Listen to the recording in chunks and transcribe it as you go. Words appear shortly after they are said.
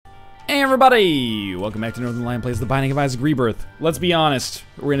Hey everybody! Welcome back to Northern Lion Plays The Binding of Isaac Rebirth. Let's be honest,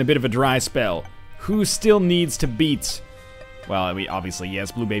 we're in a bit of a dry spell. Who still needs to beat... Well, I mean, obviously,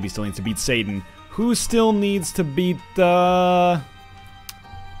 yes, Blue Baby still needs to beat Satan. Who still needs to beat the...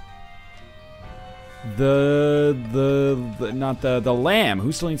 Not the lamb.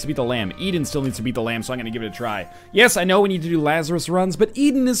 Who still needs to beat the lamb? Eden still needs to beat the lamb, so I'm gonna give it a try. Yes, I know we need to do Lazarus runs, but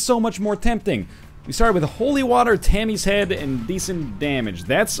Eden is so much more tempting. We started with Holy Water, Tammy's Head, and decent damage.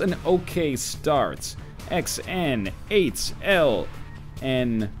 That's an okay start. XN, 8L,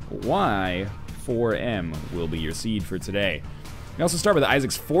 NY, 4M will be your seed for today. We also start with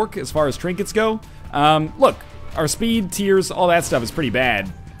Isaac's Fork as far as trinkets go. Look, our speed, tears, all that stuff is pretty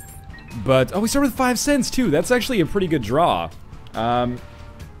bad. But, oh, we start with 5 cents too. That's actually a pretty good draw.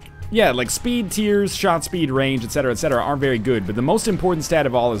 Yeah, like speed, tears, shot speed, range, etc., aren't very good, but the most important stat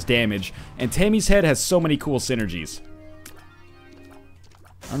of all is damage, and Tammy's Head has so many cool synergies.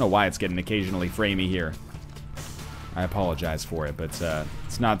 I don't know why it's getting occasionally framey here. I apologize for it, but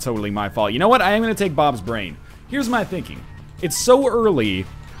it's not totally my fault. You know what? I am going to take Bob's Brain. Here's my thinking. It's so early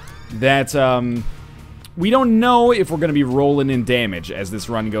that we don't know if we're going to be rolling in damage as this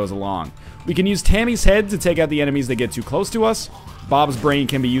run goes along. We can use Tammy's Head to take out the enemies that get too close to us. Bob's Brain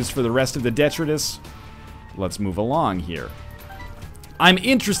can be used for the rest of the detritus. Let's move along here. I'm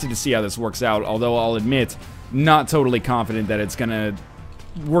interested to see how this works out, although I'll admit, not totally confident that it's gonna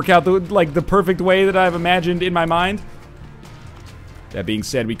work out the perfect way that I've imagined in my mind. That being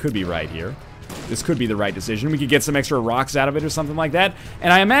said, we could be right here. This could be the right decision. We could get some extra rocks out of it or something like that.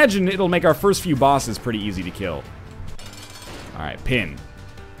 And I imagine it'll make our first few bosses pretty easy to kill. Alright, pin.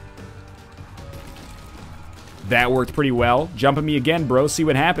 That worked pretty well. Jump at me again, bro. See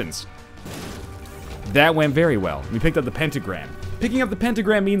what happens. That went very well. We picked up the pentagram. Picking up the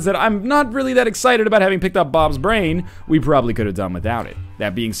pentagram means that I'm not really that excited about having picked up Bob's Brain. We probably could have done without it.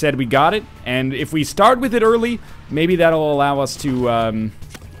 That being said, we got it. And if we start with it early, maybe that'll allow us to,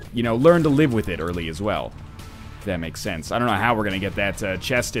 you know, learn to live with it early as well. If that makes sense. I don't know how we're going to get that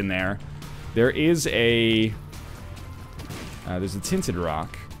chest in there. There is a... there's a tinted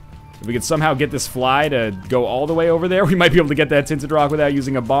rock. If we could somehow get this fly to go all the way over there, we might be able to get that tinted rock without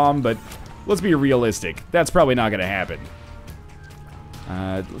using a bomb, but let's be realistic. That's probably not going to happen.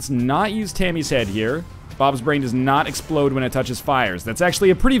 Let's not use Tammy's Head here. Bob's Brain does not explode when it touches fires. That's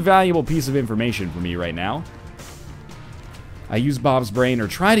actually a pretty valuable piece of information for me right now. I use Bob's Brain, or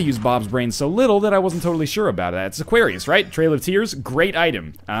try to use Bob's Brain so little that I wasn't totally sure about it. It's Aquarius, right? Trail of Tears, great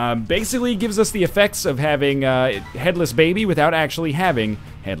item. Basically gives us the effects of having Headless Baby without actually having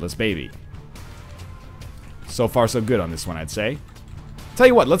Headless Baby. So far, so good on this one, I'd say. Tell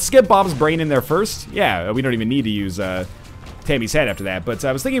you what, let's get Bob's Brain in there first. Yeah, we don't even need to use Tammy's Head after that, but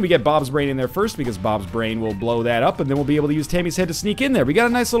I was thinking we get Bob's Brain in there first because Bob's Brain will blow that up, and then we'll be able to use Tammy's Head to sneak in there. We got a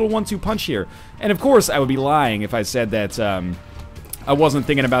nice little 1-2 punch here. And of course, I would be lying if I said that I wasn't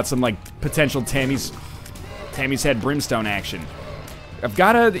thinking about some, like, potential Tammy's Head Brimstone action. I've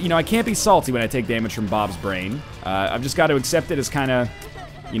got to, you know, I can't be salty when I take damage from Bob's Brain. I've just got to accept it as kind of,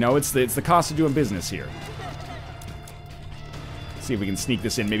 you know, it's the cost of doing business here. Let's see if we can sneak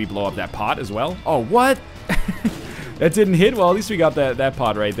this in, maybe blow up that pot as well. Oh, what? That didn't hit? Well, at least we got that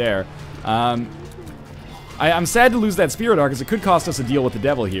pot right there. I'm sad to lose that Spirit Arc, because it could cost us a deal with the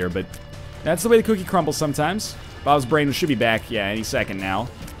devil here, but that's the way the cookie crumbles sometimes. Bob's Brain should be back, yeah, any second now.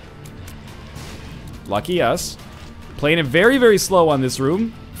 Lucky us. Playing it very, very slow on this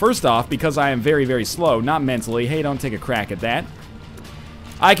room. First off, because I am very, very slow, not mentally. Hey, don't take a crack at that.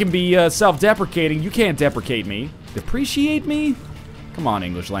 I can be self-deprecating. You can't deprecate me. Depreciate me? Come on,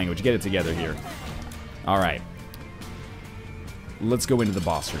 English language. Get it together here. Alright. Let's go into the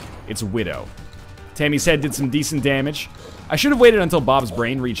boss room. It's Widow. Tammy's Head did some decent damage. I should have waited until Bob's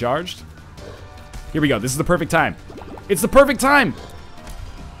Brain recharged. Here we go. This is the perfect time. It's the perfect time!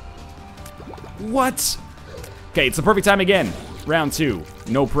 What? Okay, it's the perfect time again. Round 2.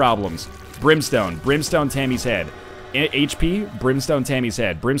 No problems. Brimstone. Brimstone, Tammy's Head. HP, Brimstone, Tammy's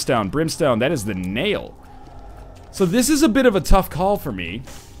Head. Brimstone, Brimstone. That is the nail. So this is a bit of a tough call for me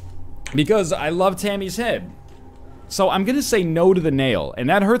because I love Tammy's Head. So I'm going to say no to the nail, and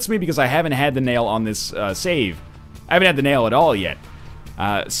that hurts me because I haven't had the nail on this save. I haven't had the nail at all yet.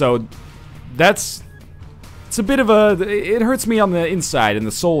 So it's a bit of it hurts me on the inside, in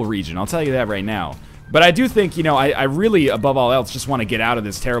the soul region, I'll tell you that right now. But I do think, you know, I really, above all else, just want to get out of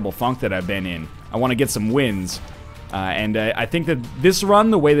this terrible funk that I've been in. I want to get some wins. And I think that this run,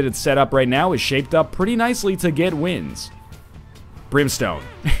 the way that it's set up right now, is shaped up pretty nicely to get wins. Brimstone.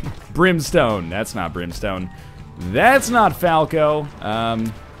 Brimstone. That's not Brimstone. That's not Falco.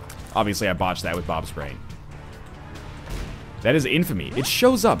 Obviously, I botched that with Bob's Brain. That is infamy. It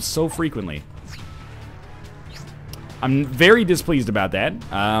shows up so frequently. I'm very displeased about that.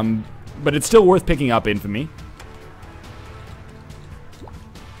 But it's still worth picking up infamy.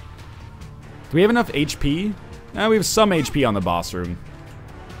 Do we have enough HP? No, we have some HP on the boss room.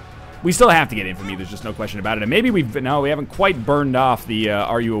 We still have to get infamy, there's just no question about it. And maybe we haven't quite burned off the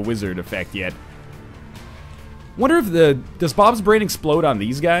Are You a Wizard effect yet. Wonder if does Bob's brain explode on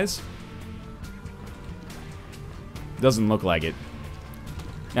these guys? Doesn't look like it.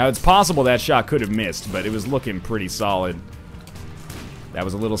 Now, it's possible that shot could have missed, but it was looking pretty solid. That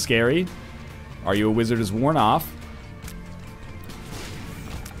was a little scary. Are You a Wizard is worn off.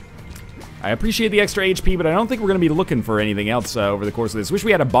 I appreciate the extra HP, but I don't think we're going to be looking for anything else over the course of this. Wish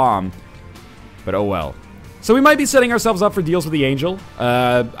we had a bomb, but oh well. So we might be setting ourselves up for deals with the Angel.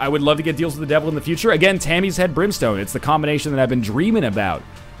 I would love to get deals with the Devil in the future. Again, Tammy's Head Brimstone. It's the combination that I've been dreaming about,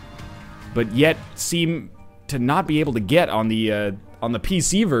 but yet seem to not be able to get on the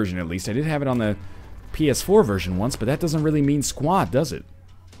PC version, at least. I did have it on the PS4 version once, but that doesn't really mean squat, does it?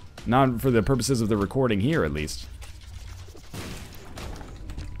 Not for the purposes of the recording here, at least.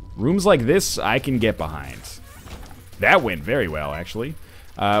 Rooms like this, I can get behind. That went very well, actually.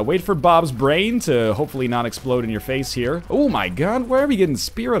 Wait for Bob's brain to hopefully not explode in your face here. Oh my god, where are we getting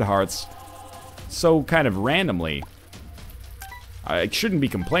spirit hearts? So kind of randomly. I shouldn't be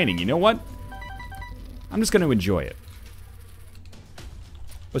complaining, you know what? I'm just going to enjoy it.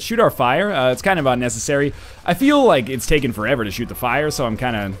 Let's shoot our fire. It's kind of unnecessary. I feel like it's taken forever to shoot the fire, so I'm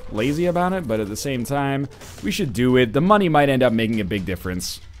kind of lazy about it, but at the same time, we should do it. The money might end up making a big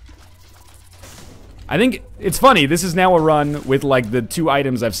difference. I think it's funny, this is now a run with like the 2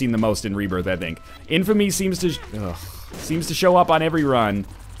 items I've seen the most in Rebirth, I think. Infamy seems to show up on every run,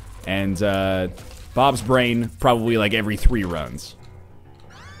 and Bob's brain probably like every 3 runs.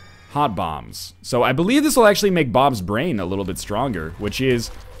 Hot bombs. So I believe this will actually make Bob's brain a little bit stronger, which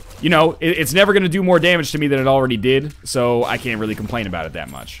is, you know, it's never going to do more damage to me than it already did, so I can't really complain about it that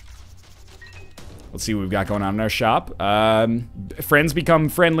much. Let's see what we've got going on in our shop. Friends become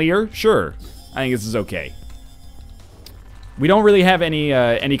friendlier? Sure. I think this is okay. We don't really have any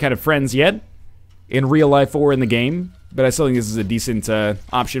kind of friends yet, in real life or in the game, but I still think this is a decent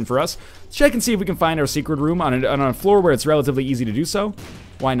option for us. Let's check and see if we can find our secret room on a floor where it's relatively easy to do so.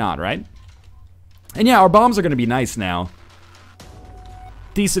 Why not, right? And yeah, our bombs are going to be nice now.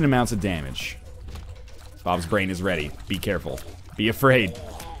 Decent amounts of damage. Bob's brain is ready. Be careful. Be afraid.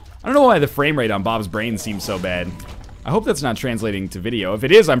 I don't know why the frame rate on Bob's brain seems so bad. I hope that's not translating to video. If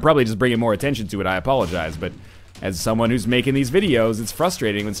it is, I'm probably just bringing more attention to it. I apologize, but as someone who's making these videos, it's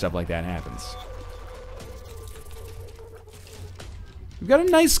frustrating when stuff like that happens. We've got a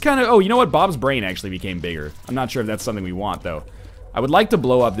nice kind of... Oh, you know what? Bob's brain actually became bigger. I'm not sure if that's something we want, though. I would like to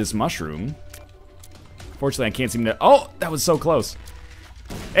blow up this mushroom. Fortunately, I can't seem to... Oh, that was so close.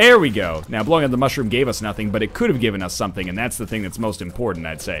 There we go. Now, blowing up the mushroom gave us nothing, but it could have given us something, and that's the thing that's most important,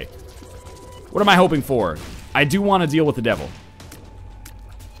 I'd say. What am I hoping for? I do want to deal with the devil.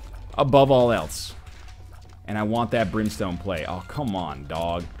 Above all else. And I want that brimstone play. Oh, come on,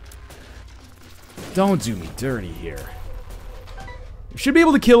 dog. Don't do me dirty here. Should be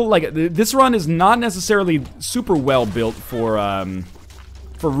able to kill, like, this run is not necessarily super well built for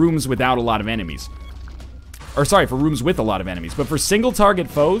rooms without a lot of enemies. Or, sorry, for rooms with a lot of enemies. But for single target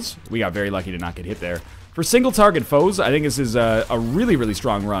foes, we got very lucky to not get hit there. For single target foes, I think this is a really, really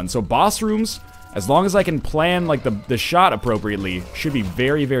strong run. So boss rooms, as long as I can plan, like, the shot appropriately, should be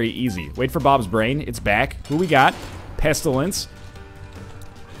very, very easy. Wait for Bob's brain. It's back. Who we got? Pestilence.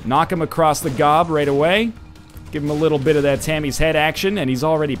 Knock him across the gob right away. Give him a little bit of that Tammy's Head action, and he's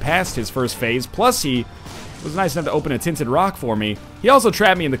already past his first phase. Plus, he was nice enough to open a tinted rock for me. He also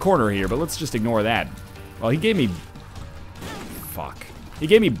trapped me in the corner here, but let's just ignore that. Well, he gave me... Fuck. He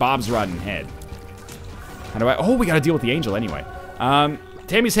gave me Bob's rotten head. How do I... Oh, we gotta deal with the angel anyway.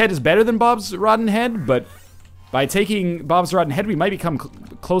 Tammy's Head is better than Bob's rotten head, but by taking Bob's rotten head, we might become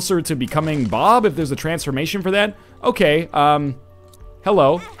closer to becoming Bob if there's a transformation for that. Okay,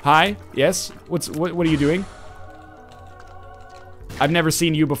 hello. Hi. Yes. What are you doing? I've never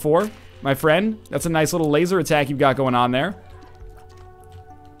seen you before, my friend. That's a nice little laser attack you've got going on there.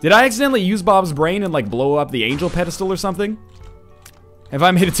 Did I accidentally use Bob's brain and, like, blow up the angel pedestal or something? Have I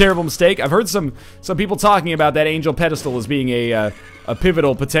made a terrible mistake? I've heard some people talking about that angel pedestal as being a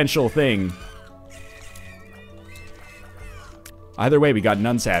pivotal potential thing. Either way, we got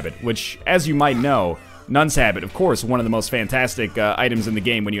Nun's Habit, which, as you might know, Nun's Habit, of course, one of the most fantastic items in the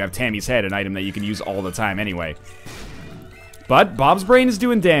game when you have Tammy's Head, an item that you can use all the time anyway. But Bob's brain is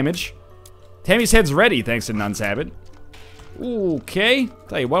doing damage. Tammy's Head's ready, thanks to Nun's Habit. Okay.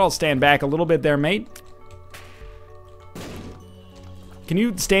 Tell you what, I'll stand back a little bit there, mate. Can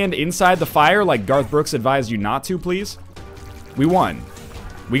you stand inside the fire like Garth Brooks advised you not to, please? We won.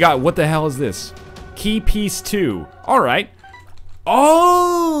 We got, what the hell is this? Key piece 2. Alright.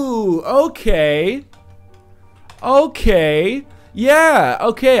 Oh, okay. Okay. Yeah,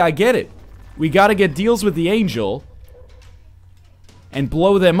 okay, I get it. We gotta get deals with the angel and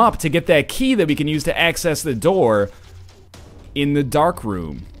blow them up to get that key that we can use to access the door in the dark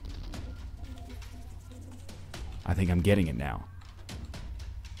room. I think I'm getting it now.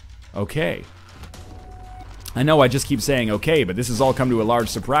 Okay. I know I just keep saying okay, but this has all come to a large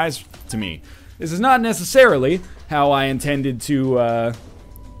surprise to me. This is not necessarily how I intended to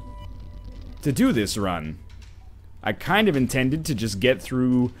do this run. I kind of intended to just get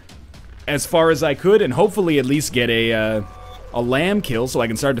through as far as I could and hopefully at least get a lamb kill so I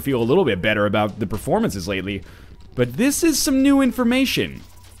can start to feel a little bit better about the performances lately. But this is some new information.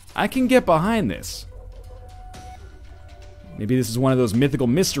 I can get behind this. Maybe this is one of those mythical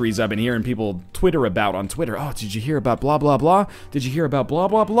mysteries I've been hearing people Twitter about on Twitter. Oh, did you hear about blah, blah, blah? Did you hear about blah,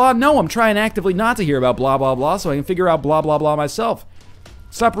 blah, blah? No, I'm trying actively not to hear about blah, blah, blah so I can figure out blah, blah, blah myself.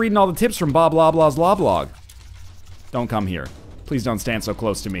 Stop reading all the tips from blah, blah, blah's law blog. Don't come here. Please don't stand so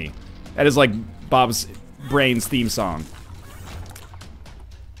close to me. That is like Bob's Brains theme song.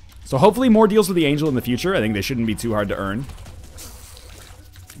 So hopefully more deals with the angel in the future. I think they shouldn't be too hard to earn.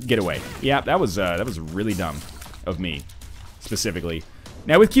 Get away. Yeah, that was really dumb of me. Specifically.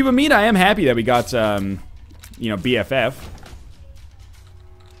 Now with Cuba Meat, I am happy that we got, you know, BFF.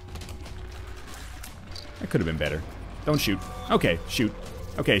 That could have been better. Don't shoot. Okay, shoot.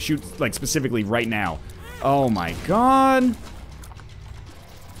 Okay, shoot, like, specifically right now. Oh my god.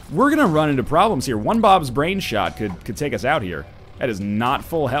 We're gonna run into problems here. One Bob's brain shot could take us out here. That is not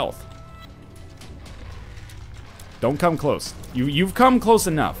full health. Don't come close. You've come close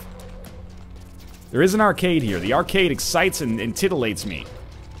enough. There is an arcade here. The arcade excites and titillates me.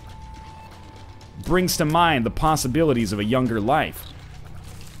 Brings to mind the possibilities of a younger life.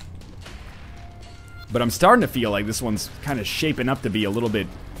 But I'm starting to feel like this one's kind of shaping up to be a little bit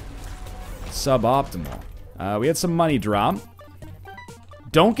suboptimal. We had some money drop.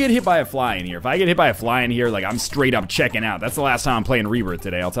 Don't get hit by a fly in here. If I get hit by a fly in here, like, I'm straight up checking out. That's the last time I'm playing Rebirth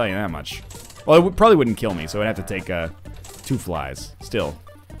today, I'll tell you that much. Well, it probably wouldn't kill me, so I'd have to take 2 flies. Still.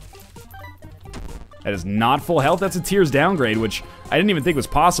 That is not full health. That's a Tears downgrade, which I didn't even think was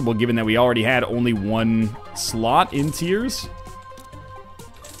possible given that we already had only 1 slot in Tears.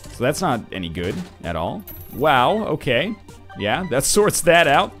 So that's not any good at all. Wow, okay. Yeah, that sorts that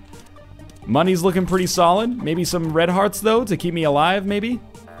out. Money's looking pretty solid. Maybe some red hearts, though, to keep me alive, maybe?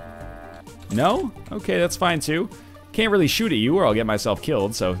 No? Okay, that's fine, too. Can't really shoot at you or I'll get myself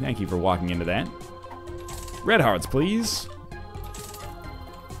killed, so thank you for walking into that. Red hearts, please.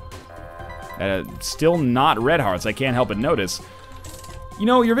 Still not red hearts, I can't help but notice. You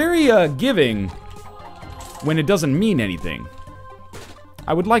know, you're very giving when it doesn't mean anything.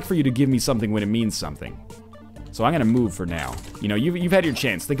 I would like for you to give me something when it means something. So I'm gonna move for now. You know, you've had your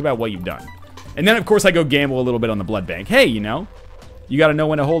chance. Think about what you've done. And then, of course, I go gamble a little bit on the blood bank. Hey, you know, you gotta know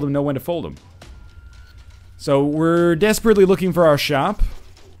when to hold them, know when to fold them. So we're desperately looking for our shop.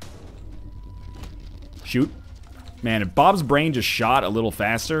 Shoot. Man, if Bob's brain just shot a little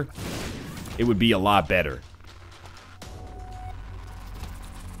faster, it would be a lot better.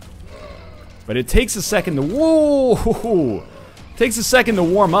 But it takes a second to... Whoa! It takes a second to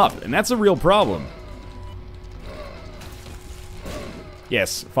warm up, and that's a real problem.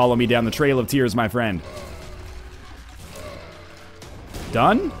 Yes, follow me down the trail of tears, my friend.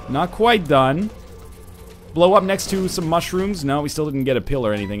 Done? Not quite done. Blow up next to some mushrooms. No, we still didn't get a pill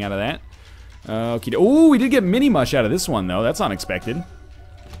or anything out of that. Okay. Ooh, we did get mini mush out of this one, though. That's unexpected.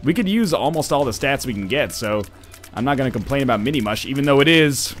 We could use almost all the stats we can get, so I'm not going to complain about mini mush, even though it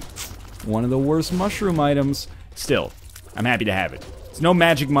is one of the worst mushroom items. Still, I'm happy to have it. It's no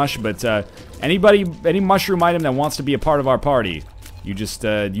magic mush, but any mushroom item that wants to be a part of our party, you just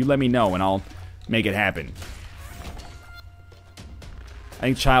you let me know and I'll make it happen. I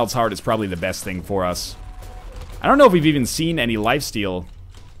think Child's Heart is probably the best thing for us. I don't know if we've even seen any lifesteal.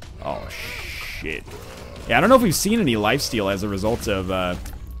 Oh, shit. Yeah, I don't know if we've seen any lifesteal as a result of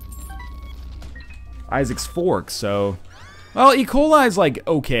Isaac's fork, so... Well, E. coli is, like,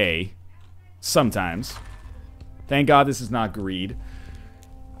 okay. Sometimes. Thank God this is not greed.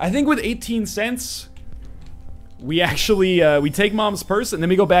 I think with 18 cents, we actually, we take Mom's purse, and then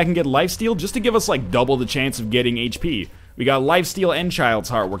we go back and get lifesteal just to give us, like, double the chance of getting HP. We got lifesteal and Child's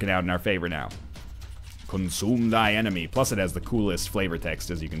Heart working out in our favor now. Consume thy enemy. Plus it has the coolest flavor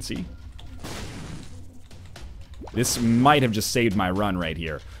text, as you can see. This might have just saved my run right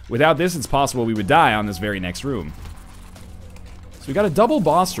here. Without this, it's possible we would die on this very next room. So we got a double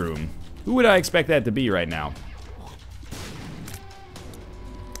boss room. Who would I expect that to be right now?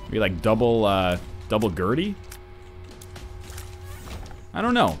 Maybe like double Gertie? I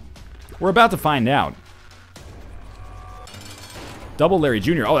don't know. We're about to find out. Double Larry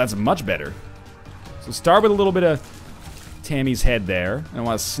Jr. Oh, that's much better. So start with a little bit of Tammy's head there. I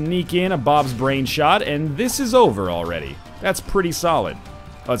want to sneak in a Bob's brain shot, and this is over already. That's pretty solid.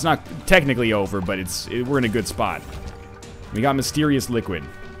 Oh, it's not technically over, but we're in a good spot. We got Mysterious Liquid.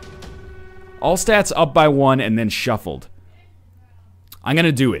 All stats up by 1 and then shuffled. I'm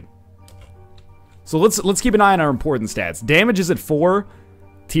gonna do it. So let's keep an eye on our important stats. Damage is at 4.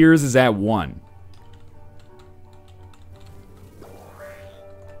 Tears is at 1.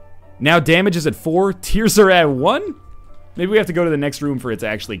 Now damage is at 4. Tears are at 1? Maybe we have to go to the next room for it to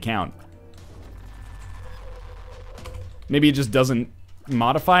actually count. Maybe it just doesn't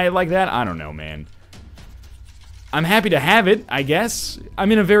modify it like that? I don't know, man. I'm happy to have it, I guess.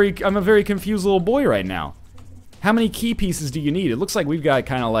 I'm a very confused little boy right now. How many key pieces do you need? It looks like we've got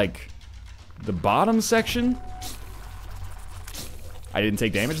kind of like the bottom section. I didn't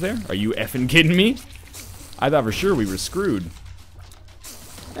take damage there? Are you effing kidding me? I thought for sure we were screwed.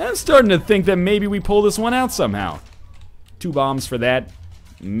 I'm starting to think that maybe we pull this one out somehow. 2 bombs for that.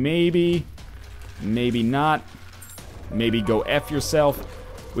 Maybe. Maybe not. Maybe go F yourself.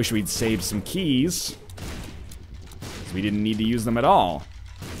 Wish we'd saved some keys. We didn't need to use them at all.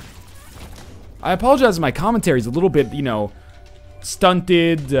 I apologize if my commentary's a little bit, you know,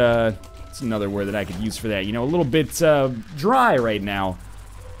 stunted. That's another word that I could use for that. You know, a little bit dry right now.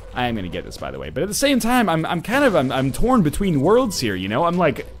 I am gonna get this, by the way. But at the same time, I'm torn between worlds here, you know? I'm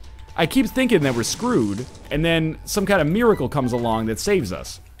like, I keep thinking that we're screwed, and then some kind of miracle comes along that saves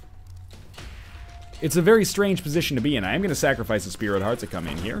us. It's a very strange position to be in. I am gonna sacrifice a Spirit Heart to come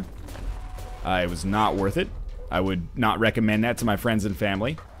in here. It was not worth it. I would not recommend that to my friends and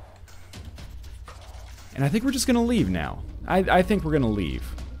family. And I think we're just gonna leave now. I think we're gonna leave.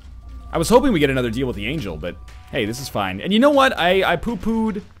 I was hoping we get another deal with the angel, but hey, this is fine. And you know what? I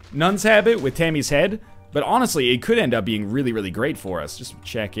poo-pooed Nun's Habit with Tammy's head, but honestly, it could end up being really, really great for us. Just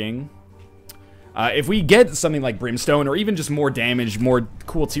checking. If we get something like Brimstone, or even just more damage, more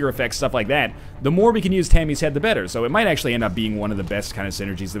cool tier effects, stuff like that, the more we can use Tammy's head, the better. So it might actually end up being one of the best kind of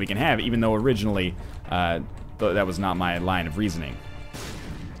synergies that we can have, even though originally that was not my line of reasoning.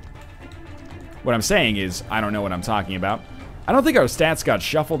 What I'm saying is, I don't know what I'm talking about. I don't think our stats got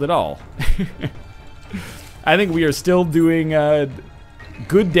shuffled at all. I think we are still doing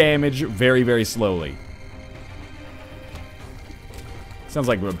good damage very, very slowly. Sounds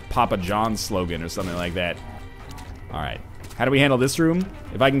like a Papa John's slogan or something like that. Alright. How do we handle this room?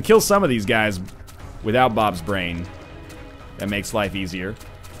 If I can kill some of these guys without Bob's brain, that makes life easier.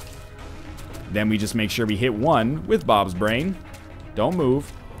 Then we just make sure we hit 1 with Bob's brain. Don't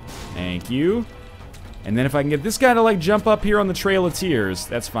move. Thank you. And then if I can get this guy to like jump up here on the Trail of Tears,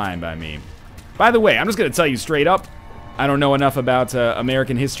 that's fine by me. By the way, I'm just gonna tell you straight up, I don't know enough about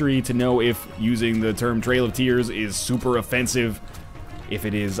American history to know if using the term Trail of Tears is super offensive. If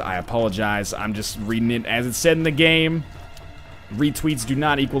it is, I apologize. I'm just reading it as it's said in the game. Retweets do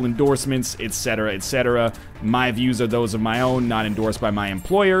not equal endorsements, etc., etc. My views are those of my own, not endorsed by my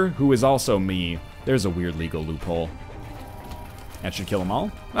employer, who is also me. There's a weird legal loophole. That should kill them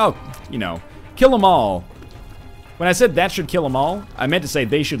all? Oh, you know, kill them all. When I said that should kill them all, I meant to say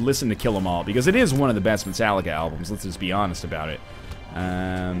they should listen to Kill 'Em All, because it is one of the best Metallica albums. Let's just be honest about it.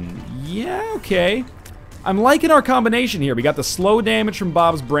 Yeah, okay. I'm liking our combination here. We got the slow damage from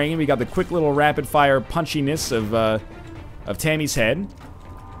Bob's brain. We got the quick little rapid-fire punchiness of Tammy's head.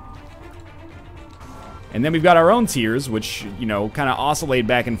 And then we've got our own tiers, which, you know, kind of oscillate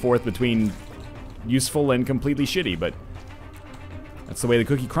back and forth between useful and completely shitty, but that's the way the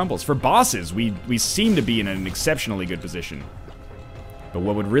cookie crumbles. For bosses, we seem to be in an exceptionally good position. But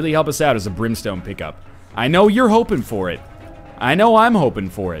what would really help us out is a Brimstone pickup. I know you're hoping for it. I know I'm hoping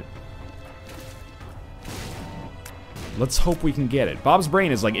for it. Let's hope we can get it. Bob's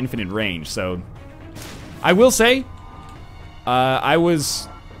brain is like infinite range, so I will say, I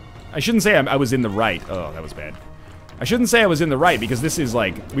shouldn't say I was in the right. Oh, that was bad. I shouldn't say I was in the right, because this is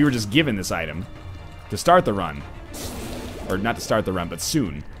like, we were just given this item to start the run. Or not to start the run, but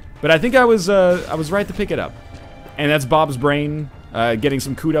soon. But I think I was right to pick it up. And that's Bob's brain getting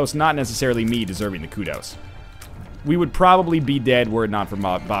some kudos, not necessarily me deserving the kudos. We would probably be dead were it not for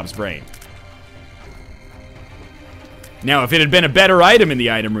Bob's brain. Now, if it had been a better item in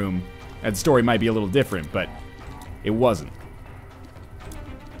the item room, that story might be a little different, but it wasn't.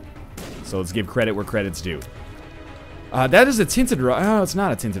 So let's give credit where credit's due. That is a tinted rock. Oh, it's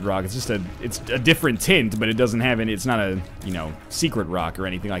not a tinted rock. It's just it's a different tint, but it doesn't have any. It's not a, you know, secret rock or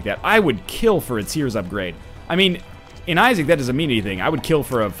anything like that. I would kill for a tears upgrade. I mean, in Isaac, that doesn't mean anything. I would kill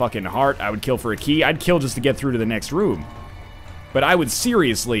for a fucking heart. I would kill for a key. I'd kill just to get through to the next room. But I would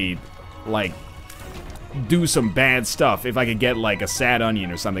seriously, like, do some bad stuff if I could get, like, a sad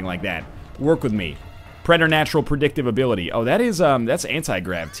onion or something like that. Work with me. Preternatural predictive ability. Oh, that is, that's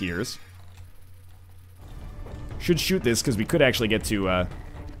anti-grav tears. Should shoot this, because we could actually get to,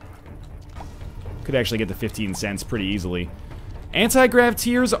 15 cents pretty easily. Anti-grav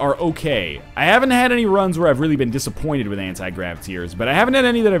tears are okay. I haven't had any runs where I've really been disappointed with anti-grav tears, but I haven't had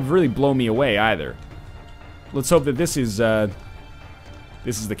any that have really blown me away either. Let's hope that this is the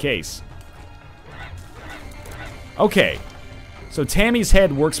case. Okay. So Tammy's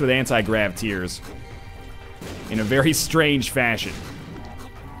head works with anti-grav tears in a very strange fashion.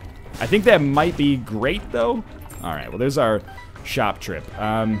 I think that might be great, though. Alright, well, there's our shop trip.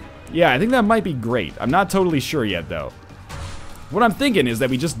 Yeah, I think that might be great. I'm not totally sure yet, though. What I'm thinking is that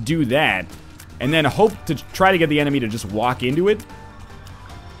we just do that, and then hope to try to get the enemy to just walk into it.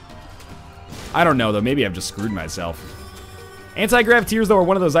 I don't know, though. Maybe I've just screwed myself. Anti-grav tears, though, are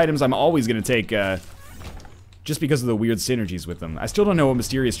one of those items I'm always going to take, just because of the weird synergies with them. I still don't know what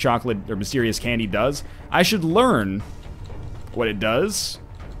mysterious chocolate or mysterious candy does. I should learn what it does,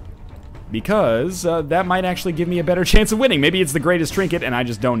 because that might actually give me a better chance of winning. Maybe it's the greatest trinket, and I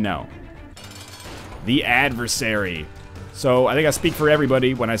just don't know. The adversary. So, I think I speak for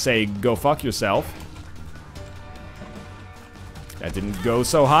everybody when I say, go fuck yourself. That didn't go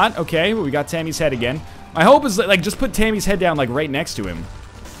so hot. Okay, well, we got Tammy's head again. My hope is, like, just put Tammy's head down, like, right next to him.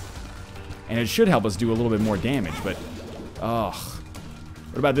 And it should help us do a little bit more damage, but... ugh.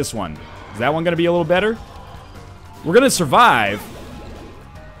 What about this one? Is that one gonna be a little better? We're gonna survive.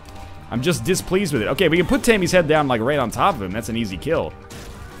 I'm just displeased with it. Okay, we can put Tammy's head down, like, right on top of him. That's an easy kill.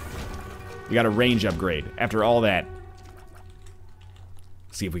 We got a range upgrade after all that.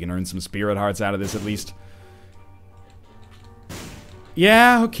 See if we can earn some spirit hearts out of this, at least.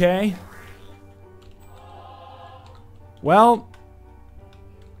 Yeah, okay. Well,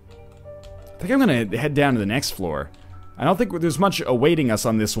 I think I'm gonna head down to the next floor. I don't think there's much awaiting us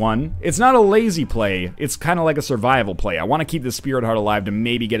on this one. It's not a lazy play. It's kind of like a survival play. I want to keep the spirit heart alive to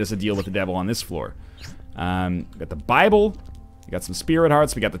maybe get us a deal with the devil on this floor. We got the Bible. We got some spirit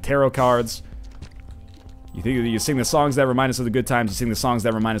hearts. We got the tarot cards. You think you sing the songs that remind us of the good times. You sing the songs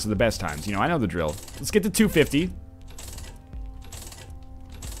that remind us of the best times. You know, I know the drill. Let's get to 250.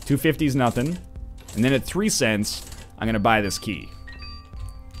 250 is nothing. And then at 3 cents, I'm gonna buy this key.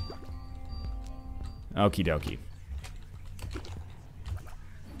 Okie dokie.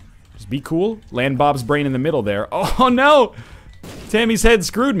 Just be cool. Land Bob's brain in the middle there. Oh no! Tammy's head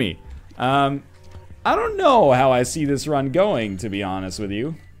screwed me. I don't know how I see this run going, to be honest with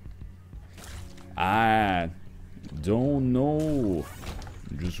you. I don't know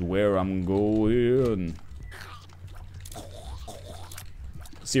just where I'm going.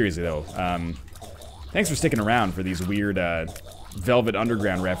 Seriously though, thanks for sticking around for these weird Velvet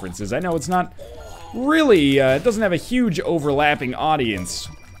Underground references. I know it's not really, it doesn't have a huge overlapping audience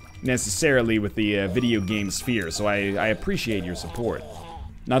necessarily with the video game sphere, so I appreciate your support.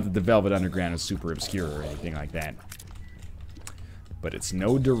 Not that the Velvet Underground is super obscure or anything like that. But it's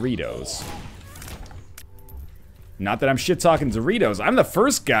no Doritos. Not that I'm shit-talking Doritos. I'm the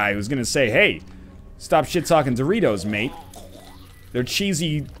first guy who's gonna say, hey, stop shit-talking Doritos, mate. They're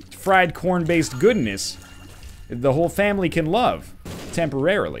cheesy, fried corn-based goodness the whole family can love,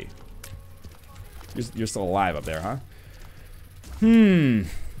 temporarily. You're still alive up there, huh?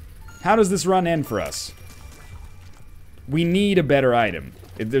 How does this run end for us? We need a better item.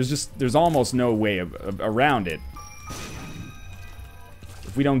 There's almost no way around it.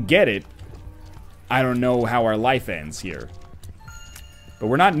 If we don't get it, I don't know how our life ends here. But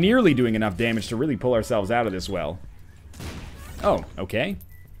we're not nearly doing enough damage to really pull ourselves out of this well. Oh, okay.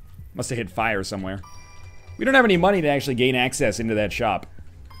 Must have hit fire somewhere. We don't have any money to actually gain access into that shop.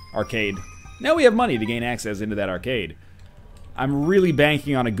 Arcade. Now we have money to gain access into that arcade. I'm really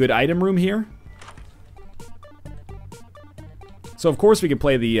banking on a good item room here. So of course we could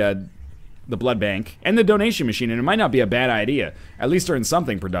play the blood bank and the donation machine, and it might not be a bad idea. At least earn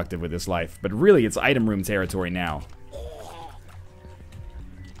something productive with this life. But really, it's item room territory now.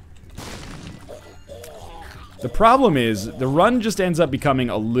 The problem is, the run just ends up becoming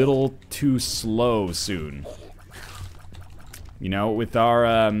a little too slow soon. You know, with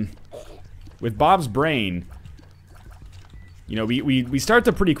our, with Bob's brain, you know, we start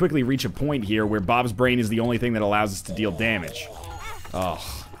to pretty quickly reach a point here where Bob's brain is the only thing that allows us to deal damage. Ugh.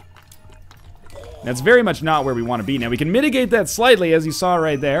 That's very much not where we want to be. Now, we can mitigate that slightly, as you saw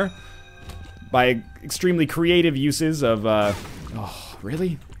right there, by extremely creative uses of, oh,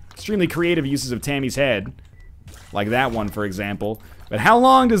 really? Extremely creative uses of Tammy's head. Like that one, for example. But how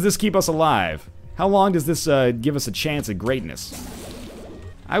long does this keep us alive? How long does this give us a chance at greatness?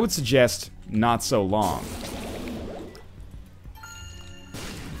 I would suggest not so long.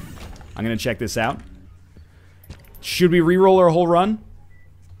 I'm gonna check this out. Should we reroll our whole run?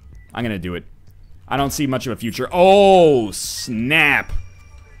 I'm gonna do it. I don't see much of a future. Oh, snap.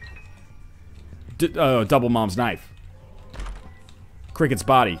 Double mom's knife. Cricket's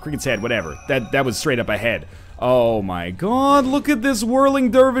body, Cricket's head, whatever. That was straight up ahead. Oh my god, look at this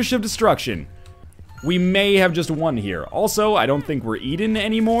whirling dervish of destruction. We may have just won here. Also, I don't think we're eaten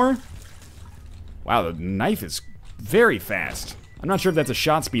anymore. Wow, the knife is very fast. I'm not sure if that's a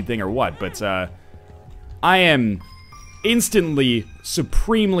shot speed thing or what, but I am instantly,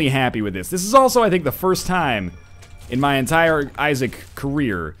 supremely happy with this. This is also, I think, the first time in my entire Isaac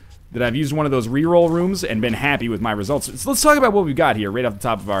career that I've used one of those reroll rooms and been happy with my results. So let's talk about what we've got here right off the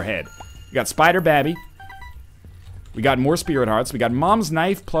top of our head. We got Spider Babby. We got more Spirit Hearts. We got Mom's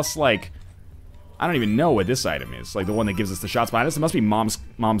Knife plus, like, I don't even know what this item is. Like, the one that gives us the shots behind us. It must be Mom's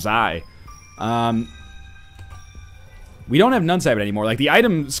Eye. We don't have Nunsight anymore. Like, the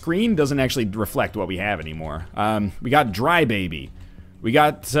item screen doesn't actually reflect what we have anymore. We got Dry Baby. We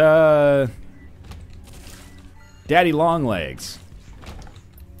got, Daddy Longlegs.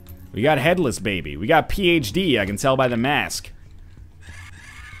 We got Headless Baby. We got PhD, I can tell by the mask.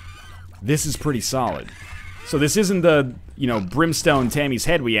 This is pretty solid. So this isn't the, you know, Brimstone Tammy's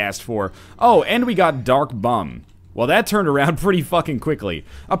head we asked for. Oh, and we got Dark Bum. Well, that turned around pretty fucking quickly.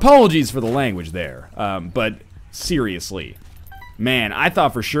 Apologies for the language there, but seriously. Man, I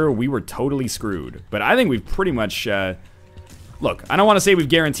thought for sure we were totally screwed. But I think we've pretty much, look, I don't want to say we've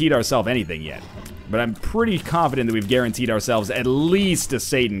guaranteed ourselves anything yet. But I'm pretty confident that we've guaranteed ourselves at least a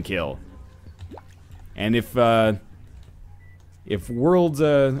Satan kill. And if the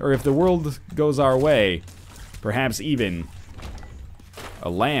world goes our way, perhaps even a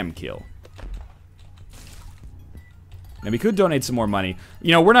lamb kill. Now we could donate some more money.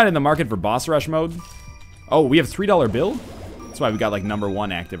 You know, we're not in the market for boss rush mode. Oh, we have $3 bill? That's why we got like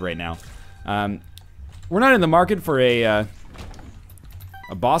 #1 active right now. We're not in the market for a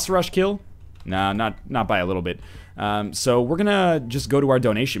boss rush kill. No, not by a little bit. So we're gonna just go to our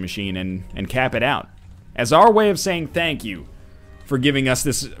donation machine and cap it out. As our way of saying thank you for giving us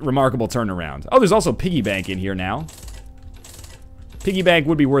this remarkable turnaround. Oh, there's also Piggy Bank in here now. Piggy Bank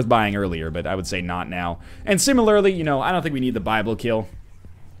would be worth buying earlier, but I would say not now. And similarly, you know, I don't think we need the Bible kill.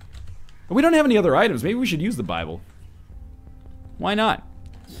 But we don't have any other items. Maybe we should use the Bible. Why not?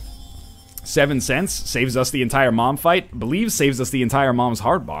 7 cents saves us the entire mom fight. Believe saves us the entire mom's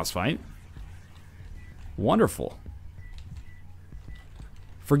heart boss fight. Wonderful.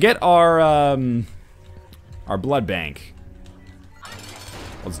 Forget our blood bank.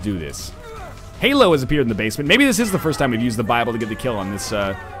 Let's do this. Halo has appeared in the basement. Maybe this is the first time we've used the Bible to get the kill on this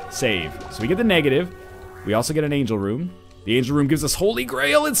save. So we get the negative. We also get an angel room. The angel room gives us Holy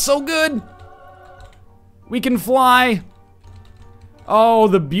Grail. It's so good. We can fly. Oh,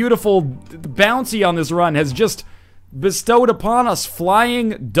 the beautiful bounty on this run has just bestowed upon us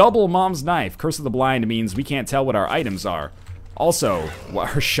flying double Mom's Knife. Curse of the Blind means we can't tell what our items are. Also,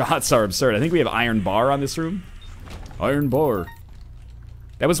 our shots are absurd. I think we have Iron Bar on this room. Iron Bar.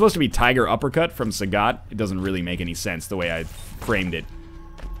 That was supposed to be Tiger Uppercut from Sagat. It doesn't really make any sense the way I framed it.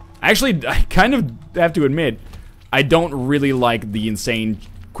 Actually, I kind of have to admit, I don't really like the insane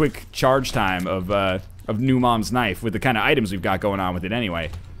quick charge time of new Mom's Knife with the kind of items we've got going on with it anyway.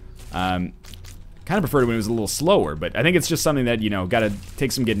 Kind of preferred it when it was a little slower, but I think it's just something that, you know, gotta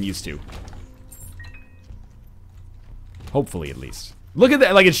take some getting used to. Hopefully, at least. Look at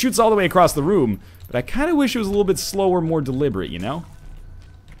that, like it shoots all the way across the room, but I kind of wish it was a little bit slower, more deliberate, you know?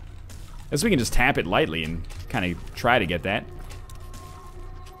 Guess we can just tap it lightly and kind of try to get that.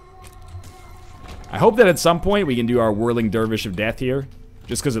 I hope that at some point we can do our Whirling Dervish of Death here,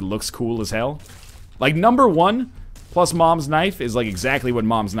 just because it looks cool as hell. Like, #1 plus Mom's Knife is like exactly what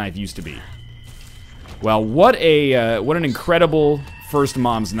Mom's Knife used to be. Well, what an incredible first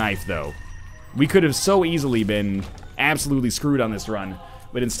Mom's Knife, though. We could have so easily been absolutely screwed on this run,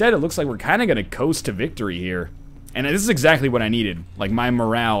 but instead it looks like we're kind of going to coast to victory here. And this is exactly what I needed. Like, my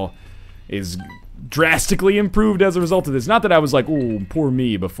morale is drastically improved as a result of this. Not that I was like, ooh, poor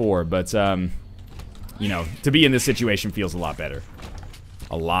me before, but, you know, to be in this situation feels a lot better.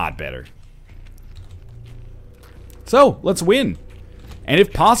 A lot better. So, let's win. And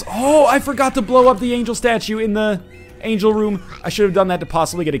if possible, oh, I forgot to blow up the angel statue in the angel room. I should have done that to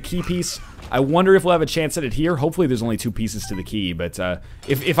possibly get a key piece. I wonder if we'll have a chance at it here. Hopefully there's only 2 pieces to the key, but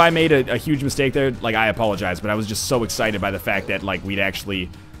if I made a huge mistake there, like, I apologize, but I was just so excited by the fact that, like, we'd actually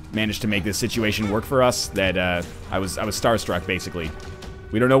managed to make this situation work for us that I was starstruck, basically.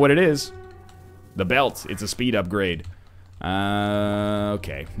 We don't know what it is. The belt. It's a speed upgrade.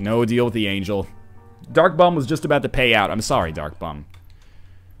 Okay. No deal with the angel. Dark Bum was just about to pay out. I'm sorry, Dark Bum.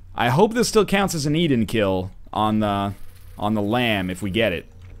 I hope this still counts as an Eden kill on the lamb if we get it.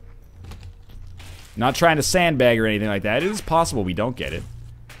 Not trying to sandbag or anything like that. It is possible we don't get it.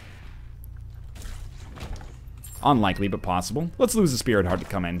 Unlikely, but possible. Let's lose the Spirit Heart to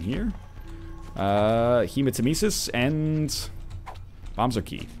come in here. Hematemesis and bombs are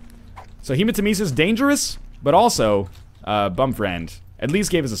key. So Hematemesis, dangerous, but also Bum Friend at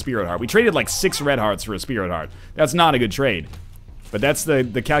least gave us a Spirit Heart. We traded like 6 red hearts for a Spirit Heart. That's not a good trade. But that's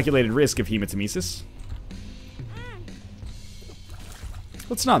the calculated risk of Hematemesis.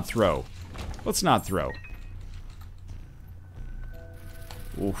 Let's not throw. Let's not throw.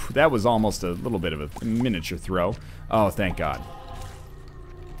 Oof, that was almost a little bit of a miniature throw. Oh, thank God.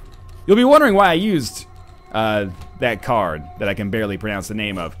 You'll be wondering why I used that card that I can barely pronounce the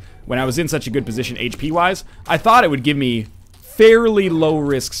name of. When I was in such a good position HP-wise, I thought it would give me fairly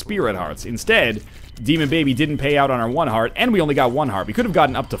low-risk Spirit Hearts. Instead, Demon Baby didn't pay out on our 1 heart, and we only got 1 heart. We could have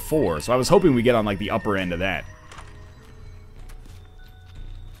gotten up to 4, so I was hoping we'd get on, like, the upper end of that.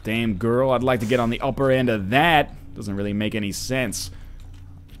 Damn, girl, I'd like to get on the upper end of that. Doesn't really make any sense.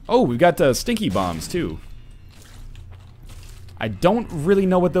 Oh, we've got Stinky Bombs, too. I don't really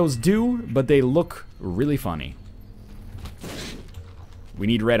know what those do, but they look really funny. We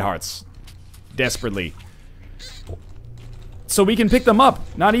need red hearts. Desperately. So we can pick them up.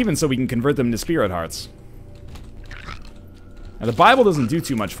 Not even so we can convert them into Spirit Hearts. Now, the Bible doesn't do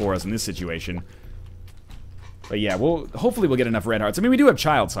too much for us in this situation. But yeah, hopefully we'll get enough red hearts. I mean, we do have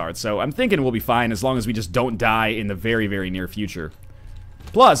Child's Hearts, so I'm thinking we'll be fine as long as we just don't die in the very, very near future.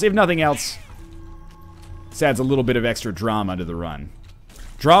 Plus, if nothing else, this adds a little bit of extra drama to the run.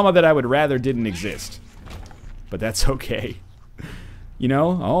 Drama that I would rather didn't exist. But that's okay. You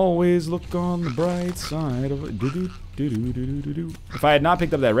know, always look on the bright side of it. If I had not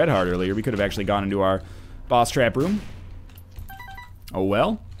picked up that red heart earlier, we could have actually gone into our boss trap room. Oh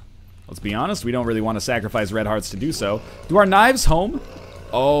well. Let's be honest, we don't really want to sacrifice red hearts to do so. Do our knives home?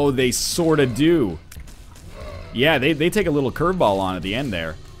 Oh, they sorta do. Yeah, they take a little curveball on at the end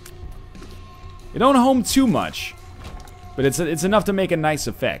there. They don't home too much, but it's enough to make a nice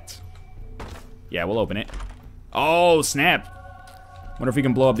effect. Yeah, we'll open it. Oh, snap. Wonder if we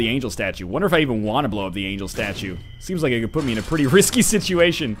can blow up the angel statue. Wonder if I even want to blow up the angel statue. Seems like it could put me in a pretty risky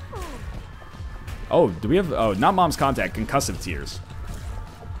situation. Oh, do we have... Oh, not Mom's Contact. Concussive Tears.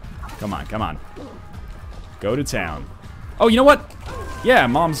 Come on, come on. Go to town. Oh, you know what? Yeah,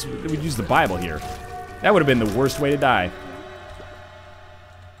 Mom's... We'd use the Bible here. That would have been the worst way to die.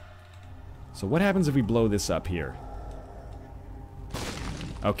 So what happens if we blow this up here?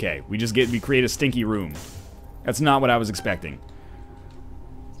 Okay, we create a stinky room. That's not what I was expecting.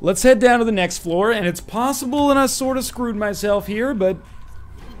 Let's head down to the next floor, and it's possible and I sort of screwed myself here, but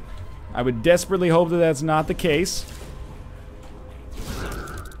I would desperately hope that that's not the case.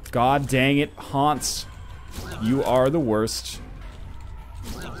 God dang it, Haunts. You are the worst.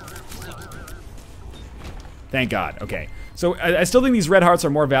 Thank God. Okay. So I still think these red hearts are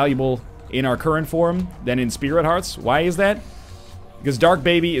more valuable in our current form than in Spirit Hearts. Why is that? Because Dark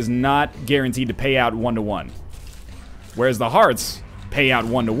Baby is not guaranteed to pay out 1-to-1. Whereas the hearts pay out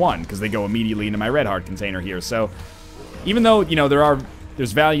 1-to-1 because they go immediately into my red heart container here. So even though, you know,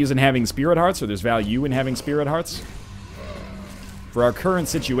 there's values in having Spirit Hearts, or there's value in having Spirit Hearts, for our current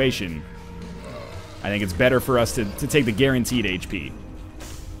situation, I think it's better for us to take the guaranteed HP.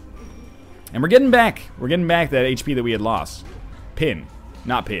 And we're getting back that HP that we had lost. Pin,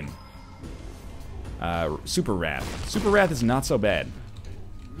 not Pin. Super Wrath. Super Wrath is not so bad.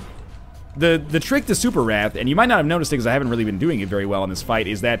 The trick to Super Wrath, and you might not have noticed it because I haven't really been doing it very well in this fight,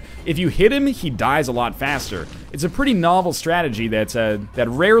 is that if you hit him, he dies a lot faster. It's a pretty novel strategy that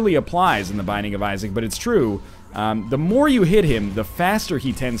rarely applies in the Binding of Isaac, but it's true. The more you hit him, the faster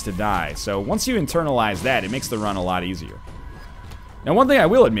he tends to die. So once you internalize that, it makes the run a lot easier. Now, one thing I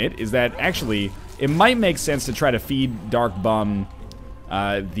will admit is that actually it might make sense to try to feed Dark Bum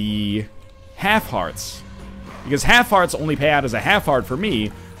the half hearts, because half hearts only pay out as a half heart for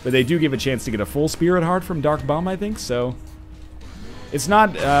me, but they do give a chance to get a full Spirit Heart from Dark Bum, I think. So it's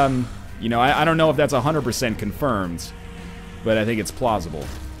not, you know, I don't know if that's 100% confirmed, but I think it's plausible.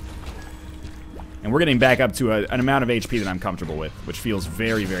 And we're getting back up to an amount of HP that I'm comfortable with, which feels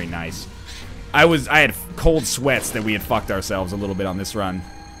very, very nice. I had cold sweats that we had fucked ourselves a little bit on this run.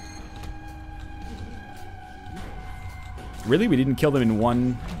 Really? We didn't kill them in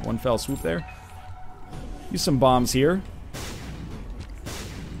one fell swoop there? Use some bombs here.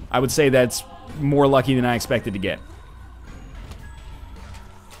 I would say that's more lucky than I expected to get.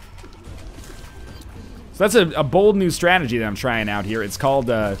 So that's a bold new strategy that I'm trying out here. It's called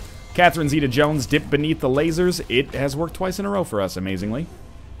Catherine Zeta-Jones Dip Beneath the Lasers. It has worked twice in a row for us, amazingly.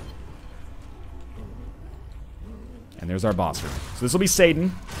 And there's our boss room. So this will be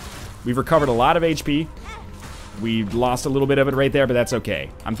Satan. We've recovered a lot of HP. We lost a little bit of it right there, but that's okay.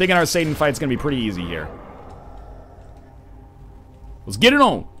 I'm thinking our Satan fight's gonna be pretty easy here. Let's get it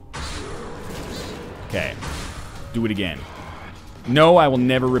on. Okay. Do it again. No, I will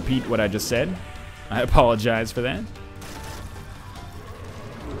never repeat what I just said. I apologize for that.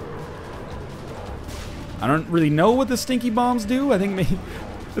 I don't really know what the stinky bombs do. I think maybe...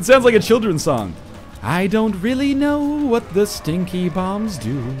 It sounds like a children's song. I don't really know what the stinky bombs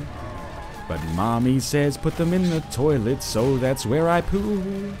do. But mommy says put them in the toilet, so that's where I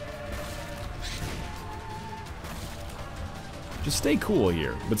poo. Just stay cool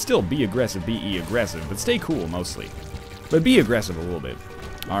here, but still be aggressive, be aggressive, but stay cool mostly. But be aggressive a little bit.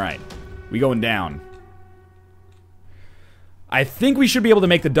 Alright, we going down. I think we should be able to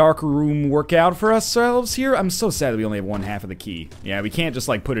make the dark room work out for ourselves here. I'm so sad that we only have one half of the key. Yeah, we can't just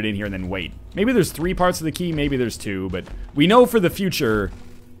like put it in here and then wait. Maybe there's 3 parts of the key, maybe there's 2, but we know for the future,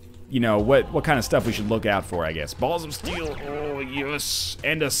 you know, what kind of stuff we should look out for, I guess. Balls of steel, oh yes.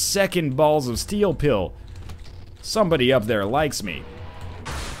 And a second balls of steel pill. Somebody up there likes me.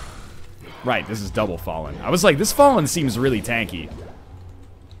 Right, this is double fallen. I was like, this fallen seems really tanky.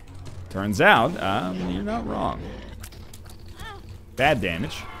 Turns out, you're not wrong. Bad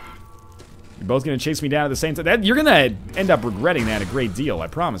damage. You're both gonna chase me down at the same time. You're gonna end up regretting that a great deal, I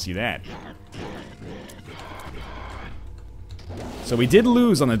promise you that. So we did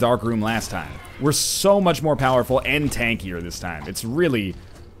lose on the dark room last time. We're so much more powerful and tankier this time. It's really,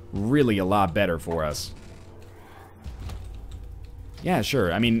 really a lot better for us. Yeah,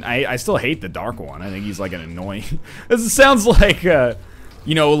 sure. I mean, I still hate the dark one. I think he's like an annoying... This sounds like,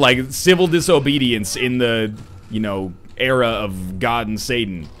 you know, like civil disobedience in the, you know, era of God and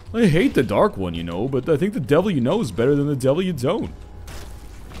Satan. I hate the dark one, you know, but I think the devil you know is better than the devil you don't.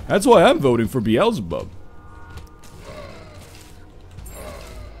 That's why I'm voting for Beelzebub.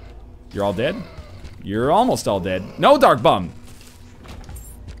 You're all dead? You're almost all dead. No, Dark Bum!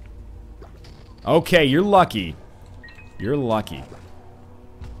 Okay, you're lucky. You're lucky.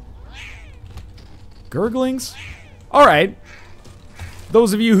 Gurglings? Alright.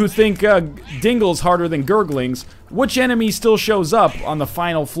 Those of you who think Dingle's harder than Gurglings, which enemy still shows up on the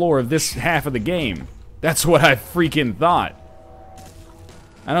final floor of this half of the game? That's what I freaking thought.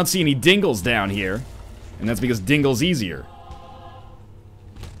 I don't see any Dingles down here, and that's because Dingle's easier.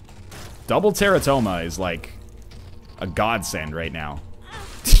 Double Teratoma is like a godsend right now.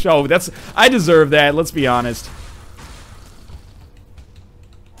 Oh, I deserve that, let's be honest.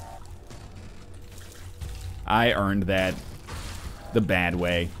 I earned that the bad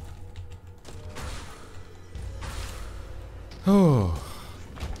way. Oh.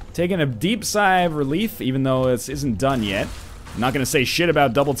 Taking a deep sigh of relief, even though this isn't done yet. I'm not gonna say shit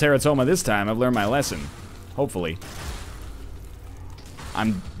about double Teratoma this time. I've learned my lesson. Hopefully.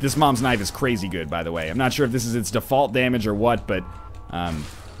 This mom's knife is crazy good, by the way. I'm not sure if this is its default damage or what, but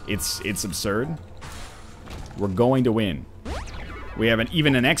it's absurd. We're going to win. We have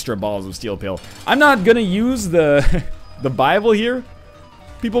even an extra balls of steel pill. I'm not gonna use the the Bible here.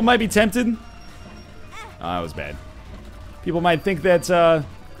 People might be tempted. Oh, that was bad. People might think that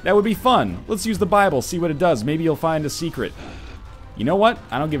that would be fun. Let's use the Bible, see what it does. Maybe you'll find a secret. You know what?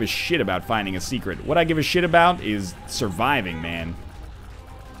 I don't give a shit about finding a secret. What I give a shit about is surviving, man.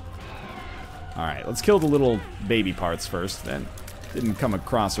 Alright, let's kill the little baby parts first. That didn't come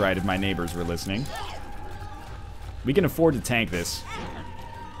across right if my neighbors were listening. We can afford to tank this.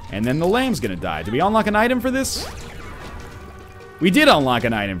 And then the lamb's gonna die. Did we unlock an item for this? We did unlock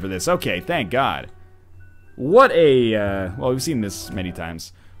an item for this. Okay, thank God. What a, well, we've seen this many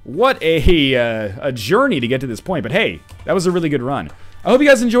times. What a journey to get to this point. But hey, that was a really good run. I hope you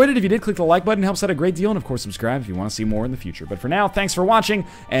guys enjoyed it. If you did, click the like button. It helps out a great deal. And of course, subscribe if you want to see more in the future. But for now, thanks for watching,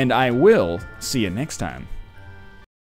 and I will see you next time.